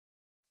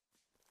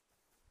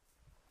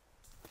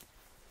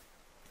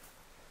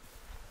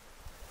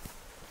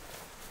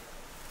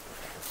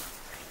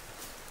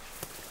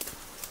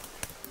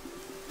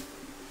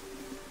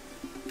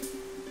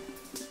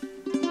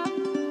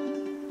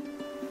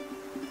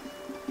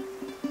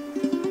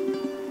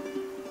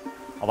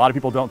A lot of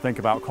people don't think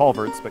about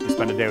culverts, but you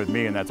spend a day with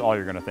me and that's all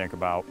you're going to think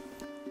about.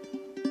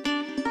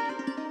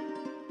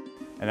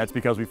 And that's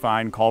because we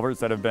find culverts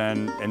that have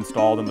been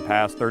installed in the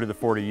past 30 to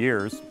 40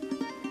 years,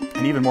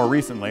 and even more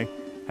recently,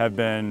 have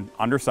been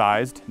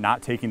undersized,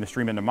 not taking the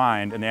stream into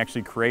mind, and they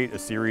actually create a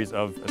series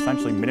of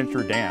essentially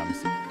miniature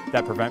dams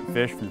that prevent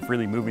fish from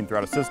freely moving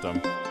throughout a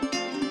system.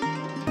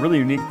 A really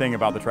unique thing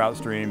about the trout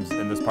streams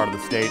in this part of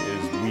the state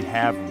is we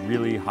have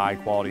really high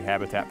quality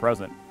habitat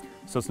present.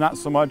 So it's not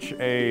so much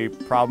a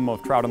problem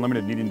of Trout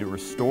Unlimited needing to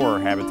restore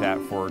habitat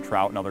for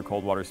trout and other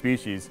cold water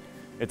species.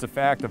 It's a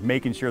fact of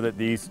making sure that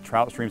these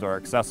trout streams are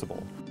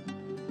accessible.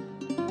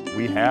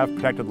 We have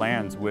protected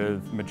lands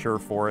with mature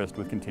forest,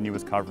 with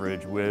continuous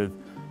coverage, with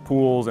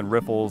pools and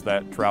riffles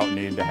that trout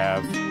need to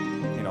have,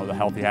 the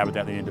healthy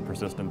habitat they need to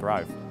persist and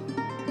thrive.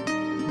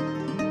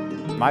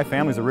 My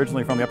family's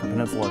originally from the Upper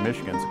Peninsula of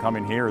Michigan, so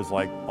coming here is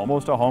like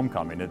almost a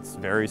homecoming. It's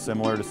very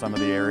similar to some of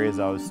the areas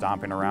I was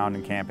stomping around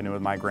and camping in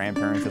with my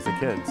grandparents as a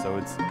kid. So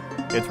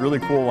it's really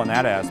cool in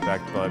that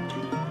aspect, but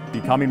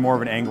becoming more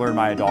of an angler in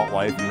my adult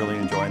life and really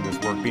enjoying this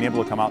work, being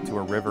able to come out to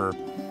a river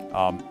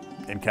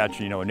and catch,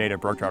 a native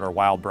brook trout or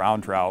wild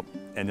brown trout,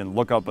 and then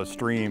look up a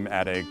stream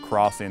at a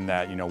crossing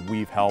that,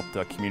 we've helped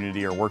a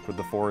community or worked with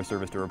the Forest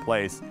Service to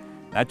replace,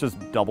 that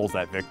just doubles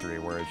that victory,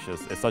 where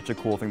it's such a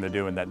cool thing to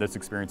do, and that this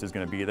experience is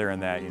going to be there,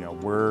 and that,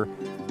 we're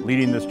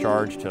leading this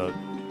charge to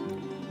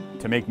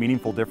make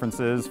meaningful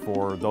differences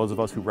for those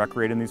of us who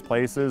recreate in these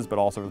places, but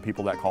also for the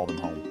people that call them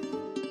home.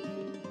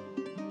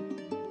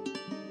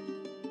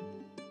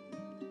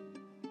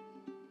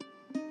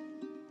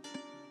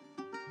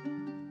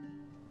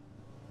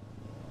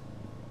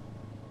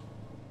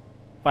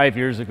 Five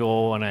years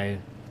ago, when I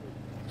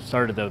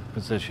started the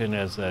position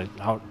as a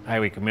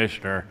highway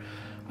commissioner,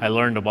 I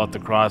learned about the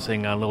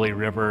crossing on Lily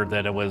River,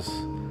 that it was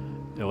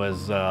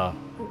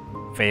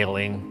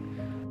failing.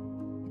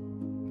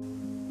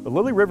 The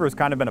Lily River has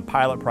kind of been a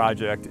pilot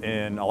project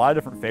in a lot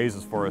of different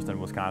phases for us in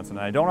Wisconsin.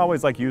 And I don't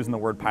always like using the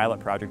word pilot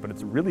project, but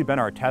it's really been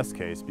our test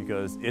case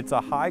because it's a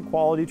high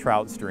quality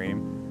trout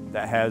stream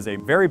that has a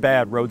very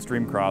bad road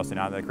stream crossing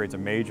on it that creates a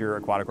major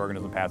aquatic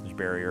organism passage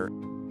barrier.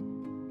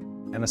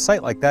 In a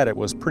site like that, it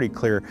was pretty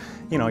clear,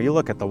 you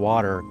look at the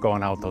water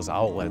going out those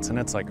outlets and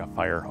it's like a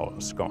fire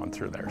hose going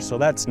through there. So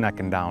that's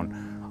necking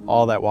down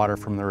all that water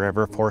from the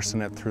river,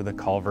 forcing it through the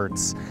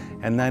culverts.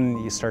 And then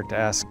you start to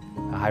ask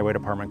the highway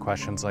department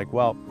questions like,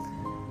 well,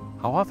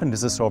 how often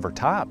does this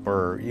overtop?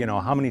 Or,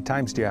 how many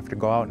times do you have to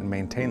go out and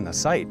maintain the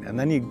site? And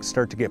then you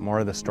start to get more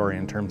of the story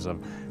in terms of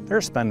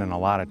they're spending a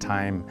lot of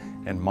time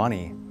and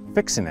money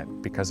fixing it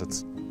because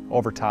it's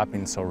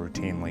overtopping so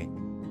routinely.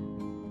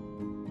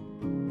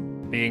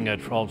 Being a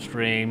trout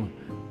stream,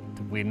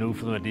 we knew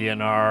from the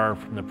DNR,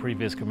 from the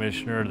previous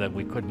commissioner, that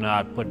we could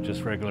not put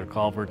just regular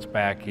culverts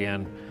back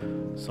in.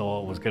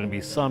 So it was going to be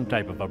some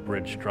type of a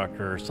bridge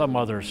structure, some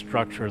other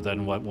structure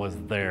than what was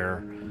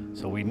there.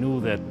 So we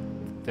knew that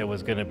there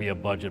was going to be a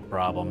budget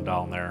problem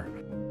down there.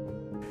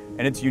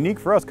 And it's unique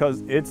for us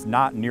because it's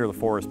not near the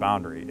forest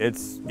boundary.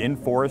 It's in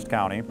Forest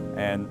County,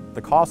 and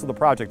the cost of the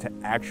project to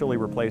actually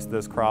replace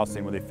this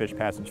crossing with a fish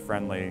passage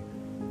friendly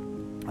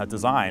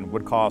design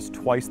would cost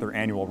twice their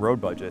annual road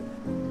budget.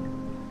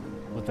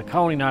 With the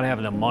county not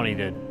having the money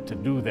to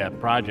do that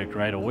project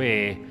right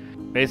away,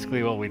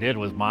 basically what we did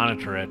was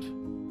monitor it.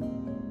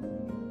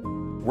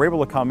 We're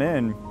able to come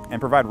in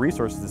and provide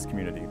resources to this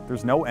community.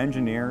 There's no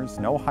engineers,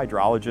 no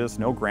hydrologists,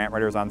 no grant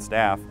writers on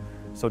staff.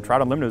 So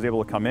Trout Unlimited was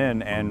able to come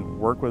in and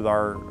work with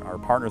our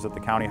partners at the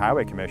County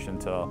Highway Commission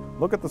to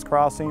look at this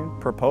crossing,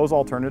 propose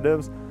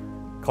alternatives,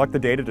 collect the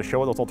data to show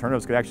what those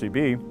alternatives could actually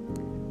be,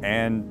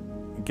 and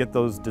get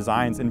those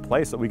designs in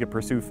place so that we could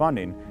pursue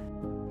funding.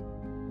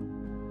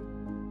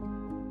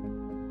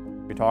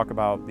 We talk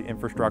about the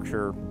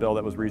infrastructure bill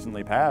that was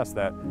recently passed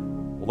that,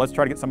 well, let's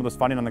try to get some of this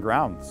funding on the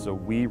ground. So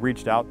we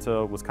reached out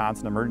to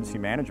Wisconsin Emergency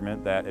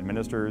Management that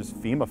administers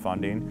FEMA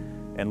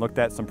funding and looked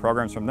at some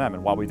programs from them.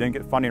 And while we didn't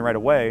get funding right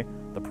away,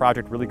 the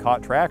project really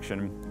caught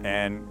traction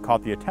and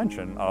caught the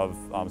attention of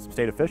some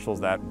state officials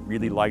that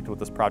really liked what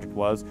this project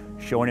was,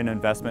 showing an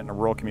investment in a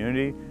rural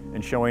community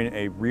and showing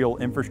a real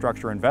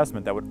infrastructure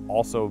investment that would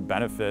also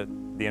benefit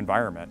the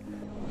environment.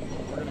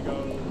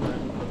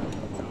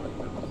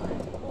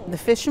 The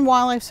Fish and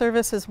Wildlife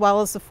Service, as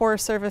well as the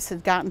Forest Service,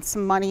 had gotten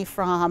some money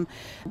from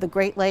the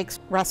Great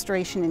Lakes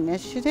Restoration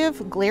Initiative,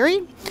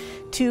 GLERI,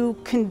 to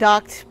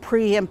conduct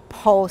pre and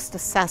post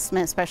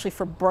assessment, especially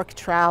for brook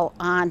trout,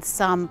 on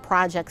some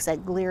projects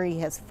that GLERI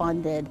has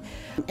funded.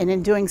 And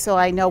in doing so,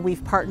 I know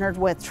we've partnered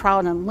with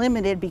Trout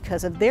Unlimited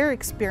because of their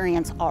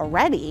experience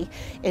already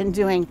in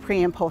doing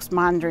pre and post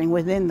monitoring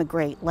within the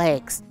Great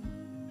Lakes.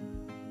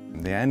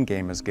 The end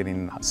game is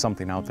getting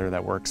something out there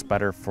that works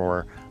better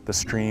for the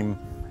stream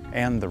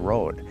and the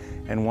road.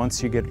 And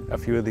once you get a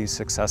few of these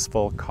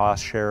successful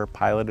cost share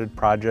piloted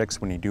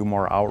projects, when you do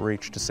more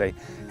outreach to say,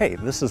 hey,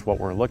 this is what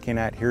we're looking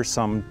at, here's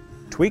some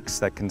tweaks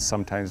that can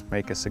sometimes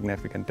make a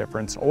significant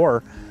difference,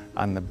 or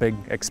on the big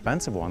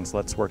expensive ones,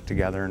 let's work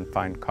together and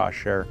find cost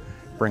share,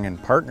 bring in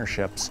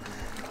partnerships.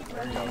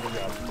 There you go, good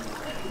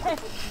job.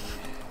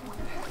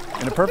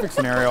 In a perfect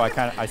scenario,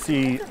 I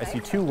see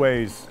two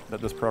ways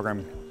that this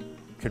program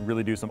could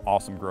really do some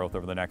awesome growth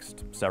over the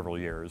next several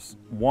years.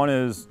 One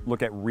is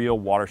look at real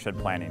watershed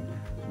planning.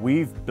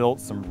 We've built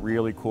some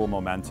really cool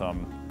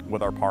momentum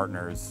with our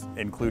partners,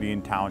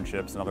 including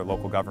townships and other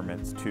local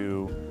governments,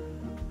 to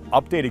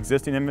update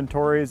existing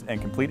inventories and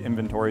complete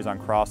inventories on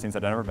crossings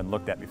that have never been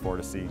looked at before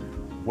to see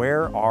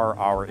where are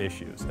our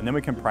issues. And then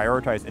we can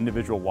prioritize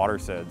individual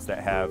watersheds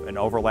that have an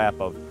overlap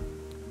of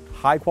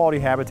high quality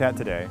habitat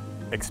today,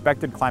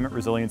 expected climate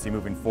resiliency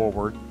moving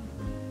forward,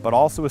 but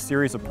also a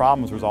series of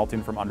problems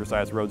resulting from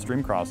undersized road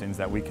stream crossings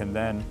that we can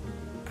then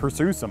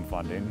pursue some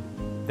funding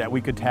that we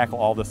could tackle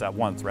all this at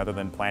once rather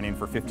than planning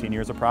for 15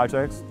 years of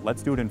projects.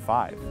 Let's do it in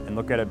 5 and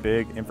look at a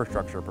big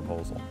infrastructure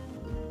proposal.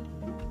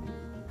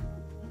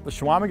 The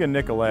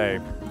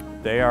Chequamegon-Nicolet,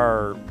 they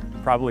are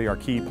probably our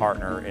key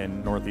partner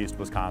in Northeast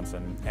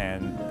Wisconsin,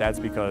 and that's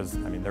because,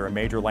 I mean, they're a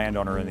major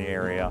landowner in the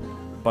area,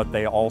 but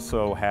they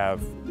also have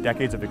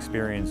decades of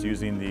experience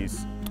using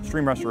these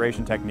stream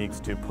restoration techniques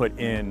to put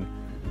in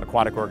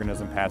aquatic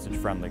organism passage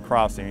friendly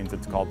crossings.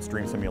 It's called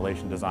stream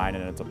simulation design,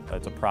 and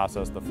it's a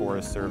process the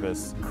Forest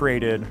Service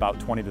created about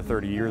 20 to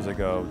 30 years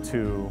ago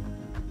to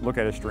look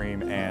at a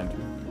stream and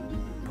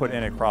put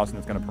in a crossing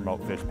that's going to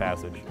promote fish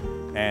passage.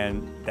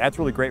 And that's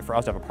really great for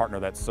us to have a partner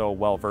that's so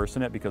well versed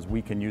in it, because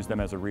we can use them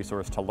as a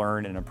resource to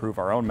learn and improve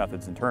our own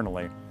methods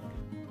internally.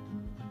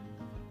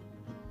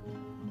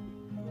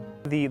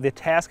 The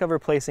task of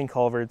replacing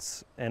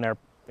culverts in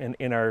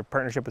our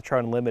partnership with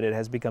Trout Unlimited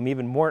has become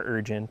even more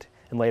urgent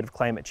in light of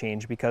climate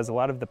change, because a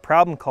lot of the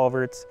problem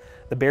culverts,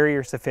 the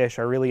barriers to fish,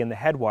 are really in the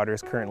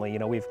headwaters currently. You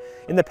know,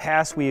 in the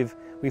past we've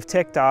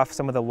ticked off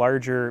some of the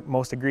larger,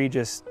 most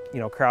egregious,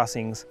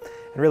 crossings,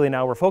 and really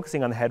now we're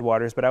focusing on the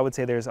headwaters. But I would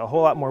say there's a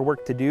whole lot more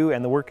work to do,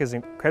 and the work is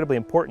incredibly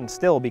important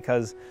still,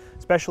 because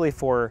especially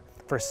for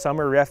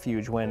summer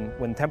refuge,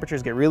 when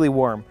temperatures get really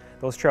warm,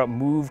 those trout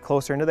move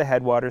closer into the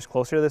headwaters,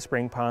 closer to the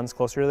spring ponds,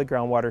 closer to the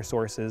groundwater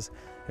sources,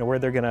 where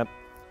they're gonna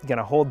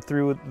hold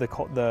through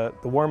the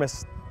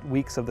warmest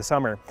weeks of the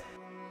summer.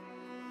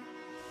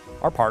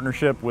 Our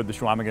partnership with the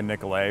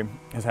Chequamegon-Nicolet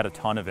has had a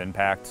ton of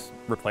impact,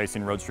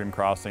 replacing road stream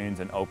crossings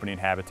and opening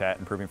habitat,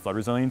 improving flood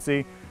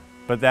resiliency,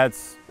 but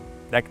that's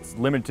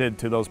limited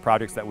to those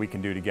projects that we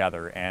can do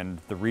together. And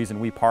the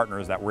reason we partner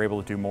is that we're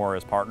able to do more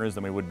as partners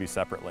than we would be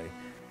separately.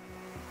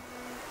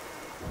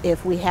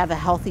 If we have a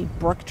healthy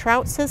brook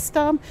trout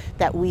system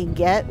that we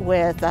get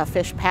with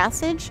fish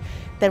passage,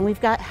 then we've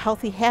got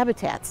healthy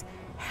habitats,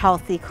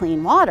 healthy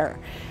clean water,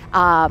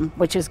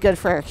 which is good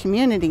for our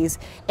communities.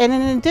 And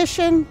in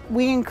addition,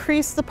 we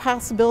increase the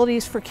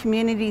possibilities for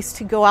communities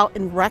to go out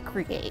and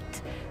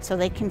recreate. So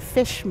they can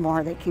fish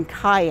more, they can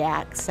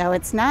kayak. So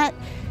it's not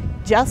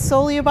just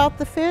solely about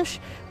the fish,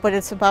 but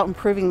it's about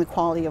improving the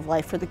quality of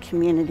life for the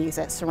communities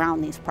that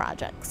surround these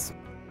projects.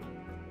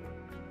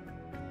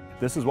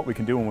 This is what we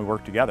can do when we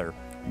work together,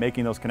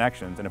 making those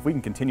connections. And if we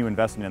can continue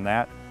investing in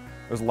that,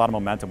 there's a lot of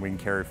momentum we can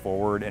carry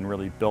forward and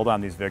really build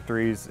on these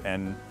victories,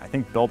 and I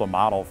think build a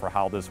model for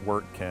how this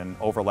work can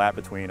overlap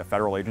between a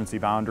federal agency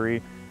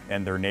boundary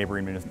and their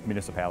neighboring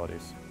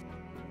municipalities.